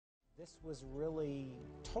This was really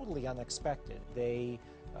totally unexpected. They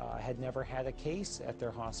had never had a case at their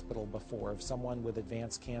hospital before of someone with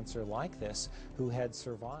advanced cancer like this who had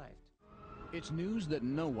survived. It's news that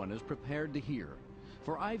no one is prepared to hear.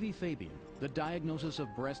 For Ivy Fabian, the diagnosis of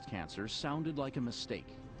breast cancer sounded like a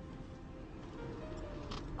mistake.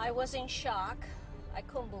 I was in shock. I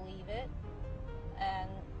couldn't believe it. And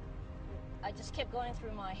I just kept going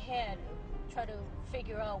through my head, trying to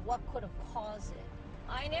figure out what could have caused it.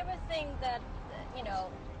 I never think that, you know,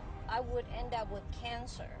 I would end up with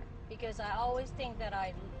cancer, because I always think that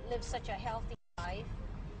I live such a healthy life,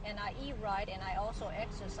 and I eat right, and I also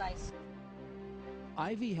exercise.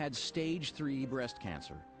 Ivy had stage 3 breast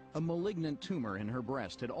cancer. A malignant tumor in her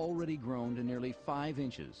breast had already grown to nearly 5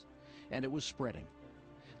 inches, and it was spreading.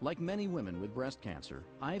 Like many women with breast cancer,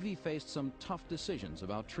 Ivy faced some tough decisions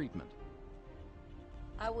about treatment.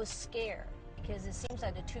 I was scared, because it seems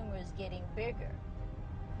like the tumor is getting bigger.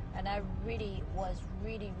 And I really was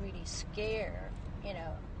really scared, you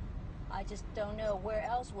know. I just don't know where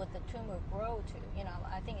else would the tumor grow to. You know,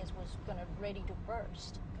 I think it was ready to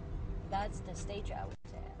burst. That's the stage I was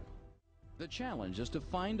at. The challenge is to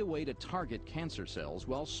find a way to target cancer cells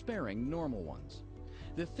while sparing normal ones.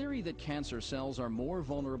 The theory that cancer cells are more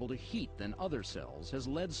vulnerable to heat than other cells has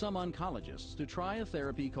led some oncologists to try a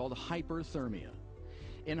therapy called hyperthermia.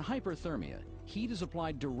 In hyperthermia, heat is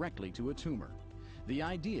applied directly to a tumor. The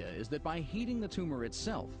idea is that by heating the tumor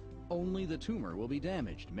itself, only the tumor will be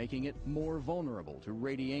damaged, making it more vulnerable to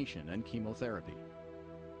radiation and chemotherapy.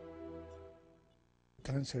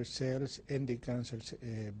 Cancer cells and the cancer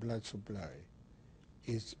blood supply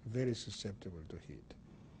is very susceptible to heat.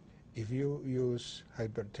 If you use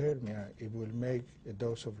hyperthermia, it will make a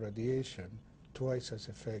dose of radiation twice as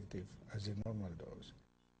effective as the normal dose.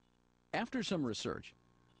 After some research,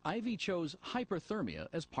 Ivy chose hyperthermia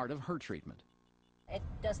as part of her treatment. It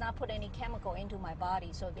does not put any chemical into my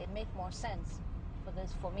body, so it makes more sense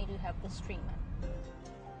for me to have this treatment.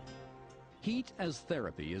 Heat as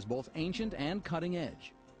therapy is both ancient and cutting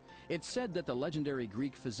edge. It's said that the legendary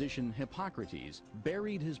Greek physician Hippocrates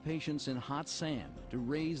buried his patients in hot sand to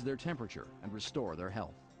raise their temperature and restore their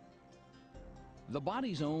health. The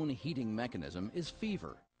body's own heating mechanism is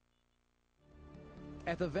fever.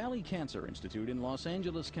 At the Valley Cancer Institute in Los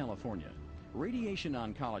Angeles, California, radiation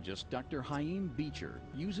oncologist Dr. Haim Beecher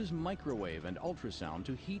uses microwave and ultrasound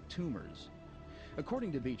to heat tumors.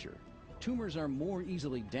 According to Beecher, tumors are more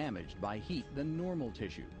easily damaged by heat than normal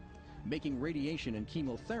tissue, making radiation and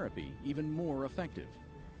chemotherapy even more effective.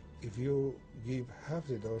 If you give half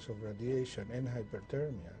the dose of radiation and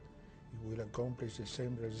hyperthermia, you will accomplish the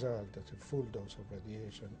same result as a full dose of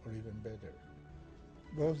radiation, or even better.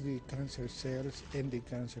 Both the cancer cells and the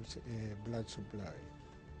cancer blood supply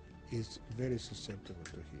is very susceptible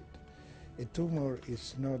to heat. A tumor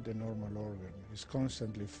is not a normal organ. It's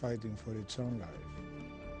constantly fighting for its own life.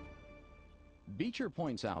 Beecher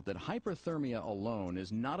points out that hyperthermia alone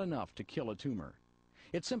is not enough to kill a tumor.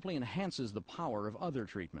 It simply enhances the power of other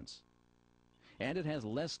treatments. And it has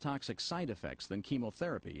less toxic side effects than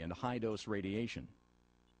chemotherapy and high-dose radiation.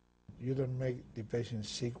 You don't make the patient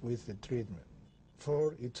sick with the treatment.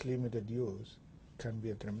 For its limited use, can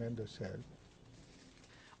be a tremendous help.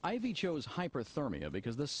 Ivy chose hyperthermia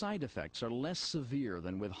because the side effects are less severe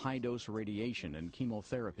than with high-dose radiation and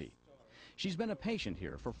chemotherapy. She's been a patient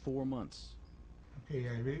here for 4 months. Okay,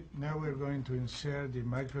 Ivy, now we're going to insert the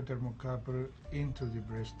microthermocouple into the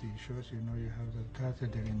breast tissues. You know you have the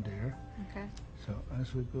catheter in there. Okay. So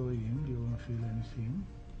as we go in, you won't feel anything,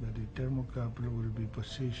 but the thermocouple will be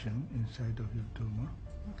positioned inside of your tumor.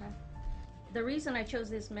 Okay. The reason I chose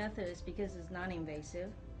this method is because it's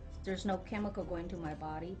non-invasive. There's no chemical going to my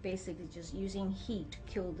body. Basically just using heat to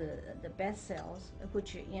kill the bad cells,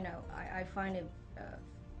 which, you know, I find it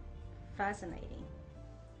fascinating.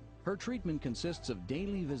 Her treatment consists of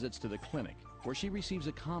daily visits to the clinic, where she receives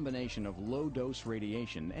a combination of low-dose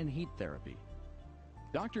radiation and heat therapy.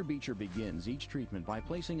 Dr. Beecher begins each treatment by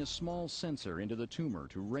placing a small sensor into the tumor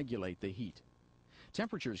to regulate the heat.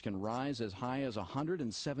 Temperatures can rise as high as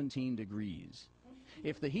 117 degrees.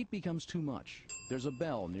 If the heat becomes too much, there's a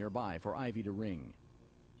bell nearby for Ivy to ring.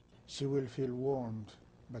 She will feel warmed,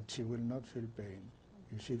 but she will not feel pain.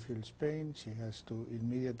 If she feels pain, she has to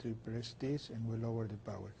immediately press this and will lower the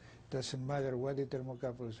power. Doesn't matter what the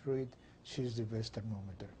thermocouples read, she's the best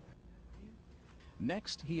thermometer.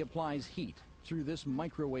 Next, he applies heat through this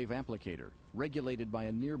microwave applicator, regulated by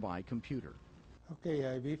a nearby computer. Okay,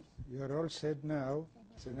 Ivy, you're all set now.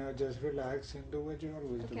 So now just relax and do what you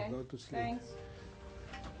always do. Go to sleep. Thanks.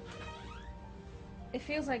 It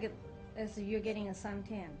feels like as if you're getting a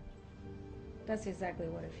suntan. That's exactly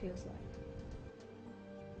what it feels like.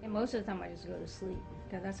 Most of the time I just go to sleep.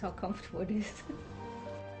 That's how comfortable it is.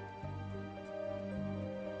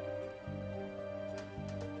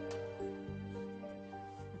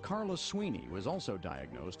 Carla Sweeney was also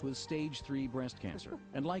diagnosed with stage 3 breast cancer,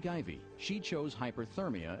 and like Ivy, she chose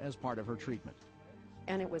hyperthermia as part of her treatment.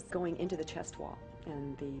 And it was going into the chest wall,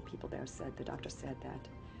 and the people there said, the doctor said that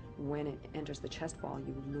when it enters the chest wall,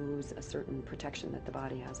 you lose a certain protection that the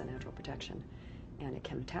body has, a natural protection, and it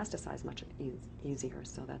can metastasize much easier,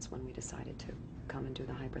 so that's when we decided to come and do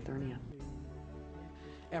the hyperthermia.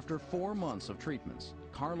 After 4 months of treatments,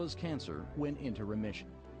 Carla's cancer went into remission.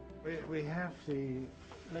 We have the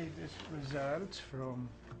latest results from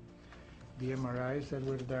the MRIs that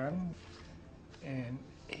were done, and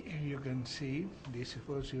here you can see this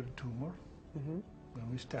was your tumor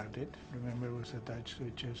when we started. Remember, it was attached to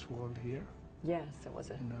the chest wall here. Yes, it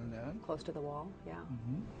was close to the wall, yeah.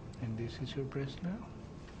 And this is your breast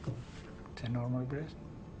now. It's a normal breast.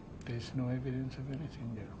 There's no evidence of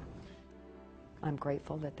anything there. I'm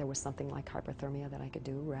grateful that there was something like hyperthermia that I could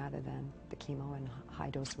do rather than the chemo and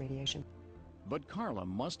high-dose radiation. But Carla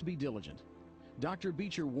must be diligent. Dr.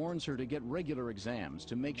 Beecher warns her to get regular exams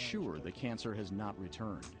to make sure the cancer has not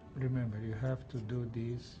returned. Remember, you have to do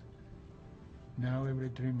this now every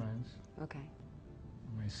 3 months. Okay.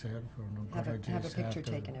 Myself or an oncologist. Have a picture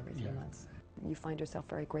taken every 3 months. You find yourself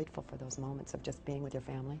very grateful for those moments of just being with your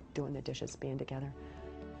family, doing the dishes, being together.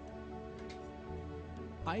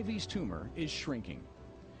 Ivy's tumor is shrinking.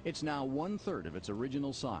 It's now 1/3 of its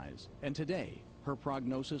original size, and today her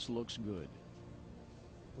prognosis looks good.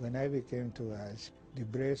 When Ivy came to us, the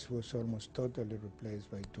breast was almost totally replaced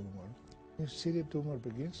by tumor. You see the tumor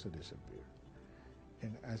begins to disappear.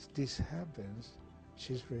 And as this happens,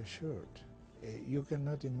 she's reassured. You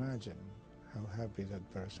cannot imagine how happy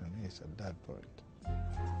that person is at that point.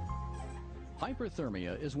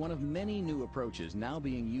 Hyperthermia is one of many new approaches now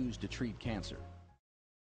being used to treat cancer.